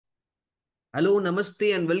Hello,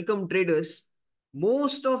 namaste, and welcome, traders.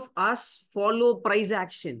 Most of us follow price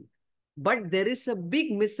action, but there is a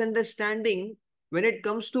big misunderstanding when it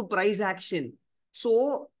comes to price action.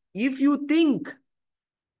 So, if you think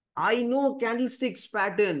I know candlesticks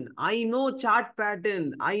pattern, I know chart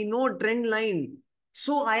pattern, I know trend line,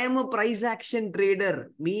 so I am a price action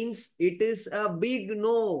trader, means it is a big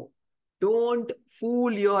no. Don't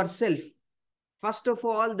fool yourself. First of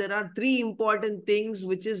all, there are three important things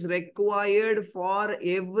which is required for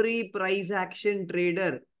every price action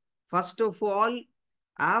trader. First of all,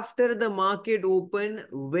 after the market open,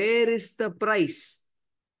 where is the price?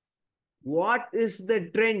 What is the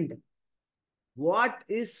trend? What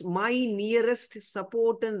is my nearest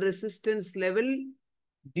support and resistance level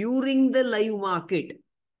during the live market?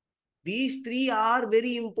 These three are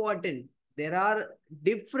very important. There are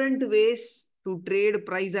different ways to trade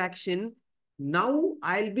price action. Now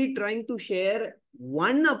I'll be trying to share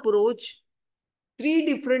one approach, three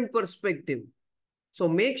different perspective. So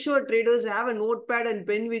make sure traders have a notepad and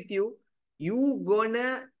pen with you. You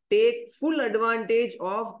gonna take full advantage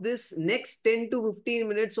of this next 10 to 15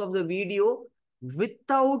 minutes of the video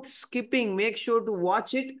without skipping. Make sure to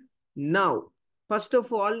watch it now. First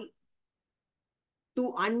of all,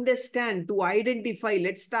 to understand, to identify,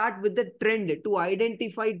 let's start with the trend. To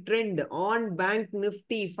identify trend on Bank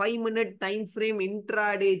Nifty 5-minute time frame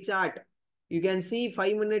intraday chart. You can see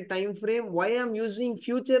 5-minute time frame. Why I'm using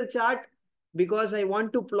future chart? Because I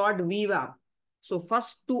want to plot VWAP. So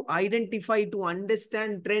first, to identify, to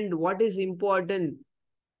understand trend, what is important?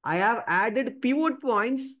 I have added pivot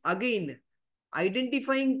points. Again,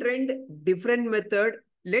 identifying trend, different method.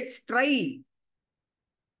 Let's try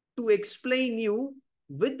to explain you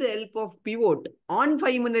with the help of pivot on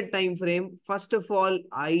 5-minute time frame. First of all,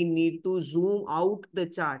 I need to zoom out the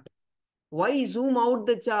chart. Why zoom out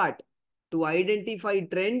the chart? To identify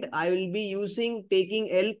trend, I will be taking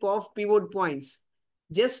help of pivot points.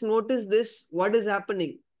 Just notice this, what is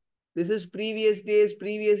happening. This is previous days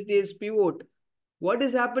pivot. What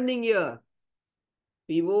is happening here?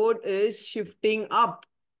 Pivot is shifting up.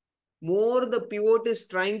 More the pivot is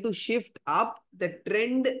trying to shift up, the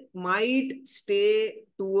trend might stay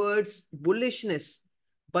towards bullishness.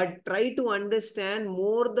 But try to understand,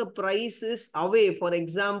 more the price is away. For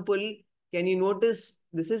example, can you notice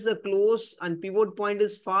this is a close and pivot point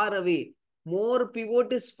is far away. More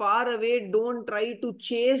pivot is far away. Don't try to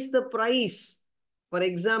chase the price. For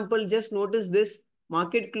example, just notice this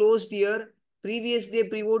market closed here. Previous day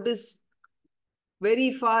pivot is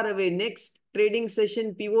very far away. Next trading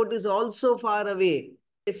session, pivot is also far away.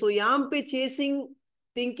 So, यहाँ पे chasing,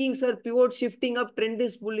 thinking, sir, pivot shifting up, trend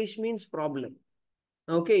is bullish means problem.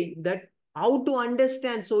 Okay, that how to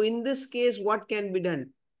understand. So, in this case, what can be done?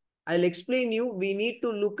 I'll explain you. We need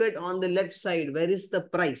to look at on the left side. Where is the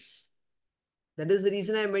price? That is the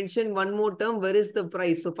reason I mentioned one more term. Where is the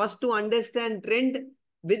price? So, first to understand trend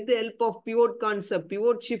with the help of pivot concept.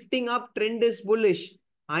 Pivot shifting up, trend is bullish.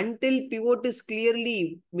 Until pivot is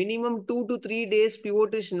clearly minimum 2 to 3 days,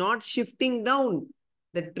 pivot is not shifting down.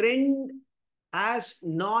 The trend has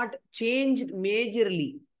not changed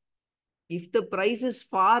majorly. If the price is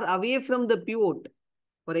far away from the pivot,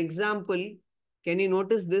 for example, can you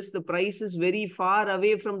notice this? The price is very far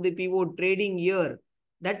away from the pivot trading here.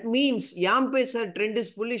 That means, Yampe sir, trend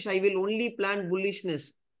is bullish. I will only plan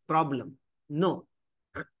bullishness. Problem. No.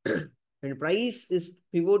 When price is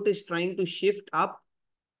pivot is trying to shift up,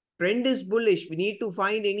 trend is bullish. We need to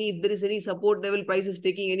find if there is any support level, price is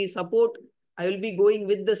taking any support, I will be going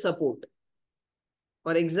with the support.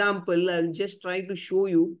 For example, I'll just try to show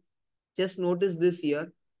you. Just notice this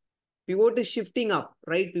here. Pivot is shifting up,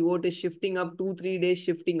 right? Pivot is shifting up, 2-3 days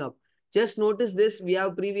shifting up. Just notice this. We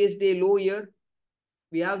have previous day low here.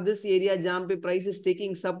 We have this area jump. Price is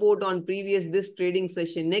taking support on previous this trading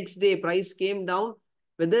session. Next day, price came down.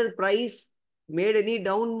 Whether price made any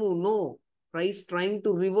down move? No. Price trying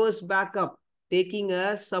to reverse back up, taking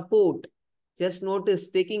a support. Just notice,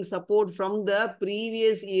 taking support from the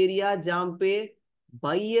previous area jump.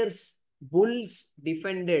 Buyers, bulls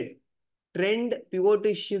defended. Trend pivot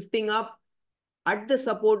is shifting up. At the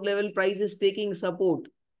support level, price is taking support.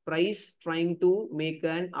 Price trying to make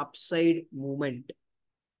an upside movement.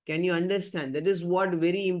 Can you understand? That is what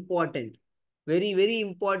very important. Very, very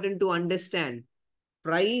important to understand.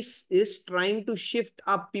 Price is trying to shift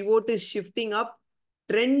up. Pivot is shifting up.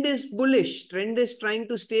 Trend is bullish. Trend is trying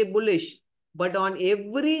to stay bullish. But on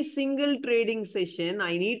every single trading session,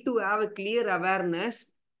 I need to have a clear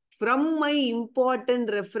awareness from my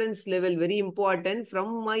important reference level. Very important.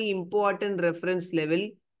 From my important reference level,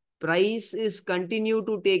 price is continue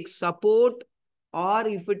to take support, or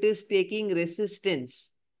if it is taking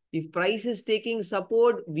resistance. If price is taking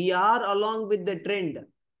support, we are along with the trend.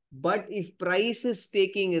 But if price is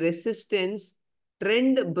taking resistance,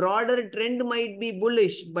 broader trend might be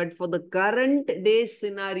bullish. But for the current day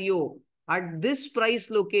scenario, at this price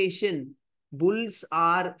location, bulls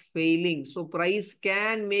are failing. So price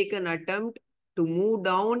can make an attempt to move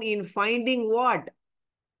down in finding what?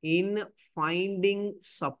 In finding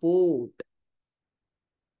support.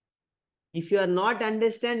 If you are not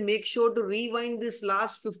understand, make sure to rewind this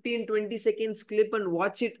last 15-20 seconds clip and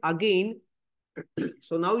watch it again.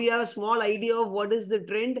 So now you have a small idea of what is the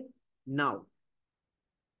trend. Now,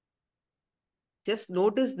 just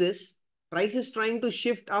notice this. Price is trying to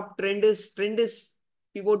shift up. Trend is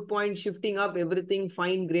pivot point shifting up. Everything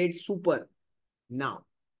fine, great, super. Now,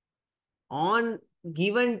 on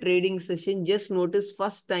given trading session, just notice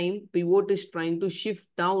first time pivot is trying to shift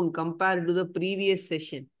down compared to the previous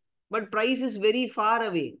session. But price is very far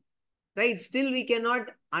away. Right? Still, we cannot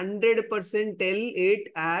 100% tell it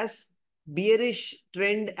as bearish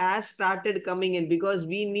trend has started coming in, because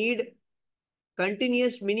we need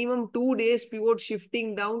continuous minimum 2 days pivot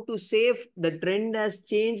shifting down to say if the trend has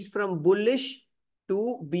changed from bullish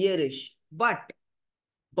to bearish. But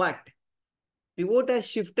pivot has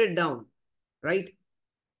shifted down, right?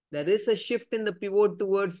 There is a shift in the pivot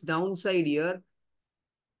towards downside here.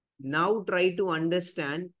 Now try to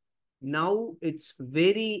understand. Now it's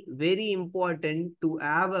very, very important to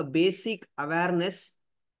have a basic awareness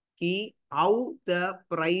key how the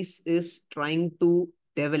price is trying to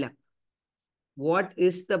develop. What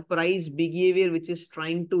is the price behavior which is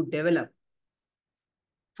trying to develop?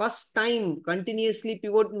 First time continuously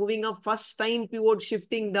pivot moving up, first time pivot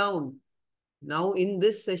shifting down. Now in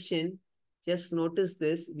this session, just notice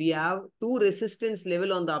this. We have two resistance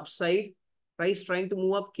level on the upside. Price trying to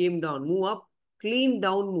move up, came down. Move up, clean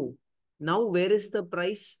down move. Now where is the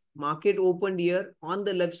price? Market opened here. On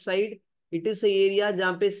the left side, it is a area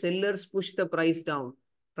जहाँ पे sellers push the price down.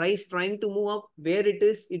 Price trying to move up. Where it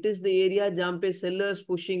is? It is the area जहाँ पे sellers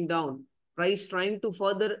pushing down. Price trying to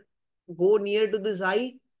further go near to this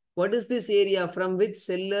high. What is this area from which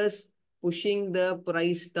sellers pushing the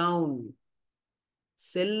price down?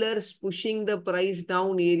 Sellers pushing the price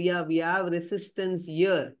down area. We have resistance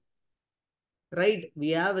here, right? We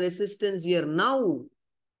have resistance here. Now,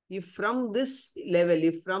 if from this level,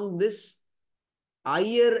 if from this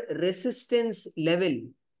higher resistance level,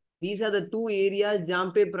 these are the two areas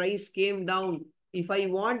jump price came down. If I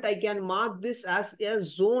want, I can mark this as a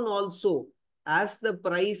zone also, as the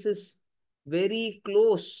price is very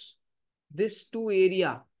close. This two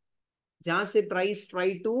area, जहां से price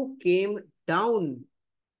try to came down.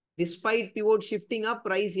 Despite pivot shifting up,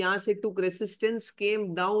 price यहाँ से took resistance,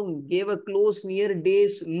 came down, gave a close near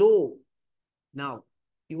day's low. Now,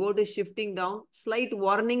 pivot is shifting down, slight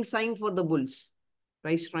warning sign for the bulls.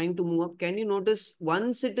 Price trying to move up. Can you notice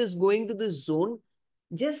once it is going to this zone,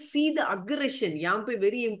 just see the aggression. यहाँ पे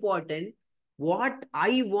very important. What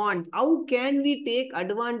I want, how can we take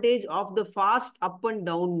advantage of the fast up and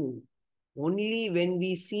down move? Only when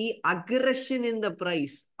we see aggression in the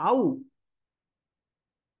price. How?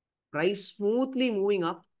 Price smoothly moving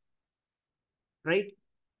up, right?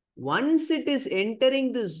 Once it is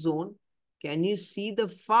entering this zone, can you see the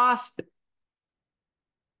fast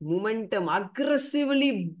momentum?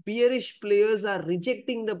 Aggressively bearish players are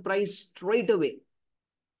rejecting the price straight away.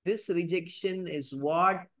 This rejection is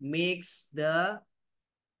what makes the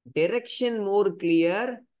direction more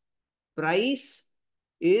clear. Price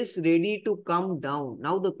is ready to come down.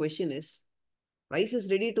 Now the question is, price is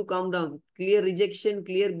ready to come down. Clear rejection,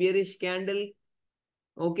 clear bearish candle.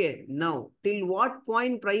 Okay, now, till what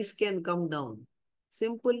point price can come down?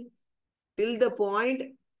 Simple. Till the point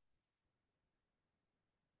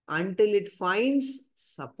until it finds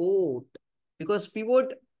support. Because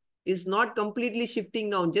pivot is not completely shifting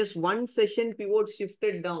down. Just one session pivot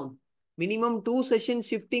shifted down. Minimum 2 sessions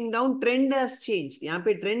shifting down. Trend has changed. यहाँ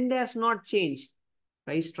पे trend has not changed.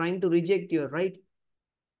 Price trying to reject here, right?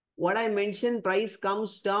 What I mentioned, price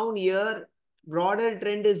comes down here. Broader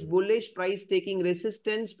trend is bullish. Price taking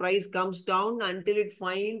resistance. Price comes down until it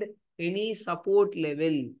find any support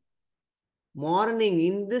level. Morning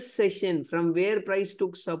in this session, from where price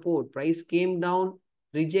took support, price came down,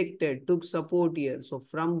 rejected, took support here. So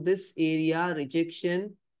from this area,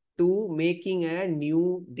 rejection to making a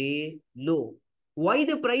new day low. Why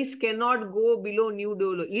the price cannot go below new day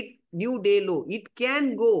low? New day low. It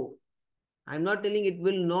can go. I'm not telling it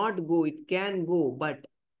will not go. It can go. But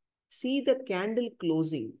see the candle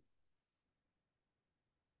closing.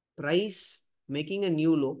 Price making a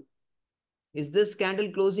new low. Is this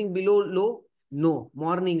candle closing below low? No.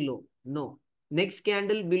 Morning low? No. Next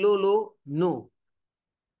candle below low? No.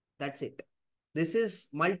 That's it. This is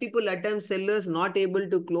multiple attempts, sellers not able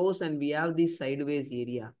to close, and we have this sideways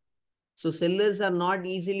area. So sellers are not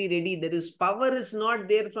easily ready. There is power is not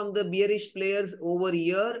there from the bearish players over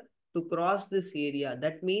here to cross this area.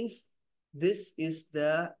 That means this is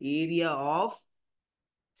the area of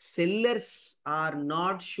sellers are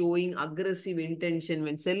not showing aggressive intention.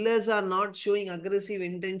 When sellers are not showing aggressive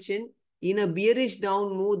intention in a bearish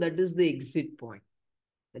down move, that is the exit point.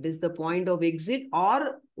 That is the point of exit,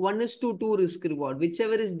 or 1:2 risk reward.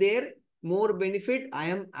 Whichever is there, more benefit, I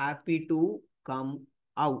am happy to come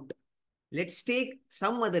out. Let's take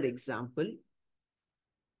some other example.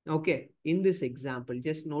 Okay, in this example,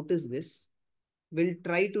 just notice this. We'll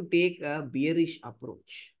try to take a bearish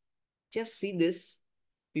approach. Just see this.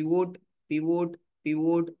 Pivot, pivot,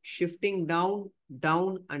 pivot, shifting down,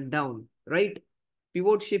 down and down, right?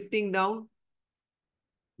 Pivot shifting down.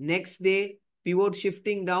 Next day, pivot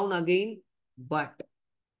shifting down again. But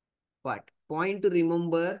point to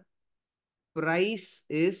remember, price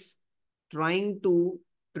is trying to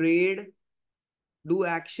trade, do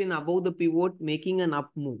action above the pivot, making an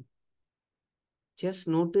up move. Just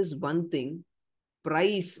notice one thing.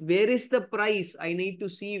 Price, where is the price? I need to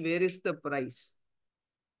see where is the price.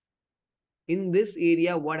 In this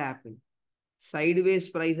area, what happened? Sideways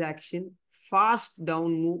price action, fast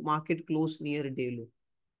down move, market close near day low.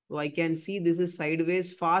 So I can see this is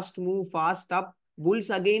sideways, fast move, fast up. Bulls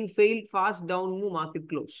again failed, fast down move, market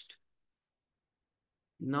closed.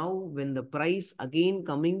 Now, when the price again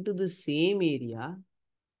coming to the same area,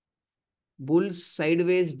 bulls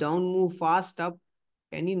sideways, down move, fast up.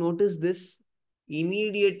 Can you notice this?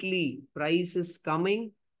 Immediately, price is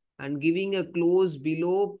coming and giving a close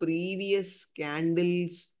below previous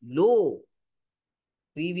candle's low.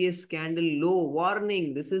 Previous candle low.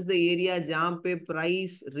 Warning, this is the area jam pe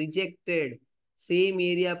price rejected. Same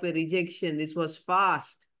area pe rejection. This was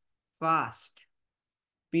fast.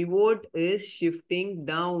 Pivot is shifting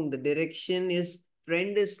down. The direction is,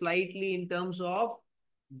 trend is slightly in terms of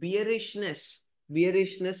bearishness.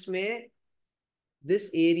 Bearishness may, this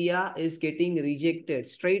area is getting rejected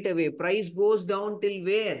straight away. Price goes down till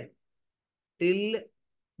where? Till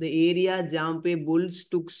the area jam pe bulls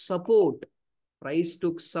took support. Price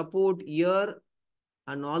took support here.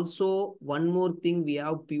 And also one more thing, we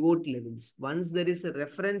have pivot levels. Once there is a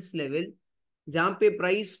reference level, jam pe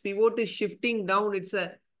price pivot is shifting down.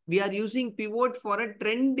 We are using pivot for a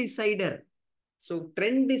trend decider. So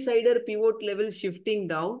trend decider pivot level shifting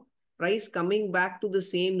down, price coming back to the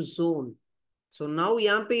same zone. So now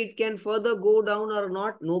यहाँ पे it can further go down or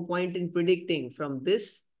not, no point in predicting. From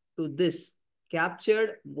this to this,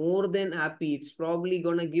 captured, more than happy. It's probably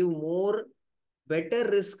gonna give more, better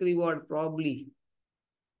risk reward probably.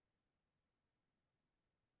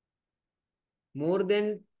 More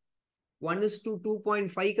than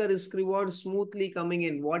 1:2.5 ka risk reward smoothly coming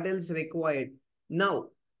in. What else required?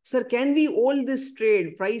 Now, sir, can we hold this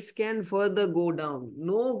trade? Price can further go down.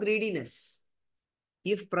 No greediness.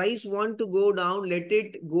 If price want to go down, let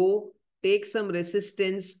it go, take some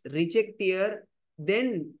resistance, reject here,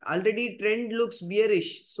 then already trend looks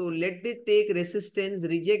bearish. So let it take resistance,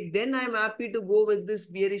 reject, then I'm happy to go with this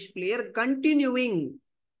bearish player continuing.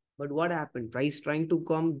 But what happened? Price trying to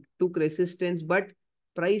come, took resistance, but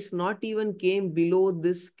price not even came below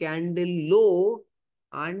this candle low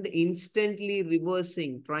and instantly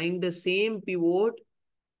reversing, trying the same pivot,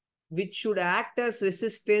 which should act as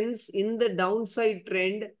resistance in the downside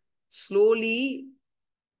trend, slowly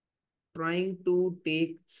trying to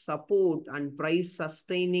take support and price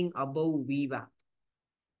sustaining above VWAP.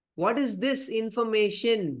 What is this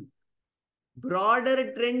information?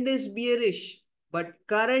 Broader trend is bearish, but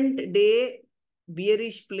current day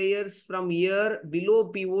bearish players from here below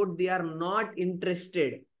pivot, they are not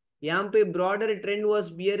interested. यहाँ पे broader trend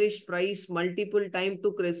was bearish, price multiple time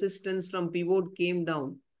took resistance from pivot, came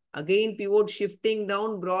down. Again pivot shifting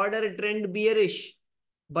down, broader trend bearish.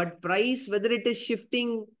 But price, whether it is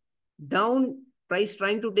shifting down, price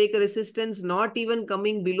trying to take a resistance, not even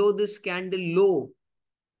coming below this candle low.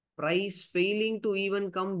 Price failing to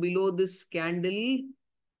even come below this candle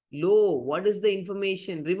low. What is the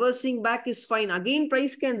information? Reversing back is fine. Again,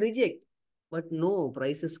 price can reject. But no,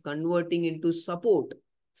 price is converting into support,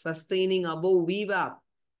 sustaining above VWAP,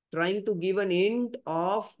 trying to give an hint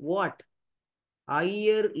of what?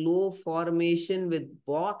 Higher low formation with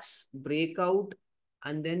box, breakout,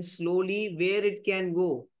 and then slowly where it can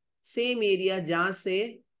go. Same area, jahan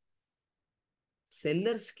se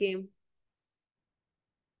sellers came.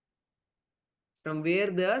 From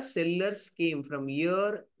where the sellers came, from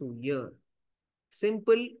year to year.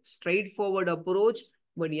 Simple, straightforward approach.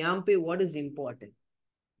 But यहाँ पे what is important?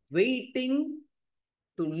 Waiting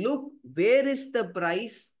to look where is the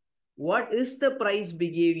price, what is the price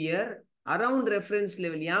behavior around reference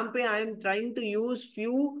level. यहाँ पे I am trying to use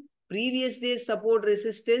few previous days support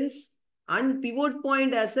resistance and pivot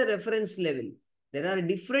point as a reference level. There are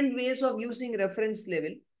different ways of using reference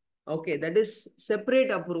level. Okay, that is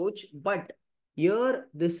separate approach, but here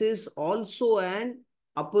this is also an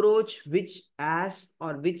approach which has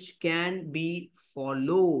or which can be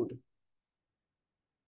followed.